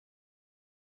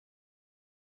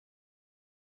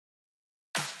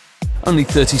Only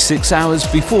 36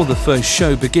 hours before the first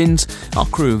show begins, our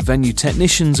crew of venue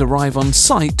technicians arrive on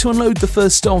site to unload the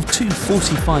first of two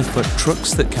 45-foot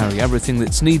trucks that carry everything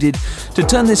that's needed to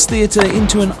turn this theatre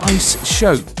into an ice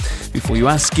show. Before you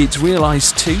ask, it's real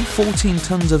ice too, 14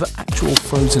 tonnes of actual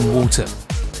frozen water.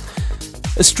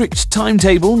 A strict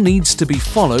timetable needs to be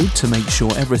followed to make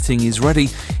sure everything is ready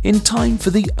in time for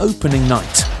the opening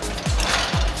night.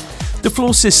 The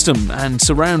floor system and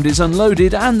surround is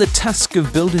unloaded and the task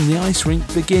of building the ice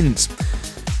rink begins.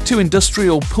 Two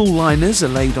industrial pool liners are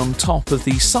laid on top of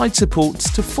the side supports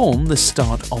to form the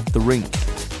start of the rink.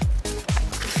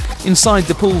 Inside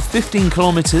the pool, 15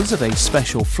 kilometres of a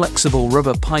special flexible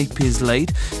rubber pipe is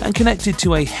laid and connected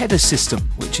to a header system,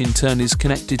 which in turn is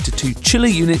connected to two chiller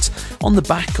units on the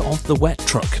back of the wet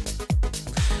truck.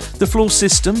 The floor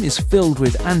system is filled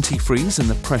with antifreeze and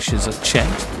the pressures are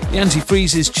checked. The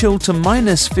antifreeze is chilled to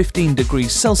minus 15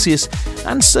 degrees Celsius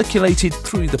and circulated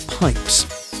through the pipes.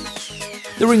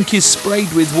 The rink is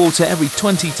sprayed with water every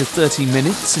 20 to 30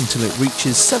 minutes until it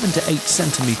reaches 7 to 8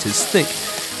 centimetres thick.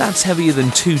 That's heavier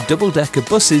than two double-decker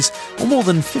buses or more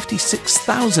than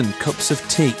 56,000 cups of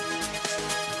tea.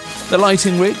 The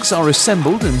lighting rigs are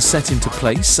assembled and set into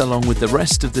place along with the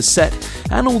rest of the set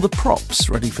and all the props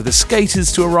ready for the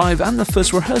skaters to arrive and the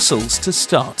first rehearsals to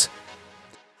start.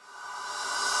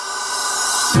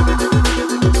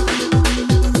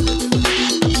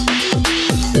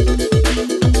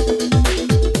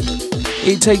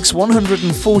 It takes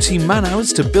 140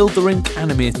 man-hours to build the rink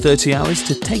and a mere 30 hours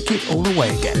to take it all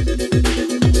away again.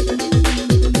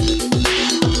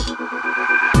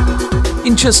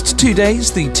 In just 2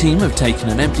 days, the team have taken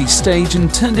an empty stage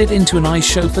and turned it into an ice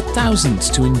show for thousands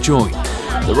to enjoy.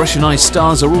 The Russian Ice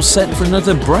stars are all set for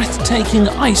another breathtaking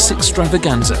ice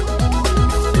extravaganza.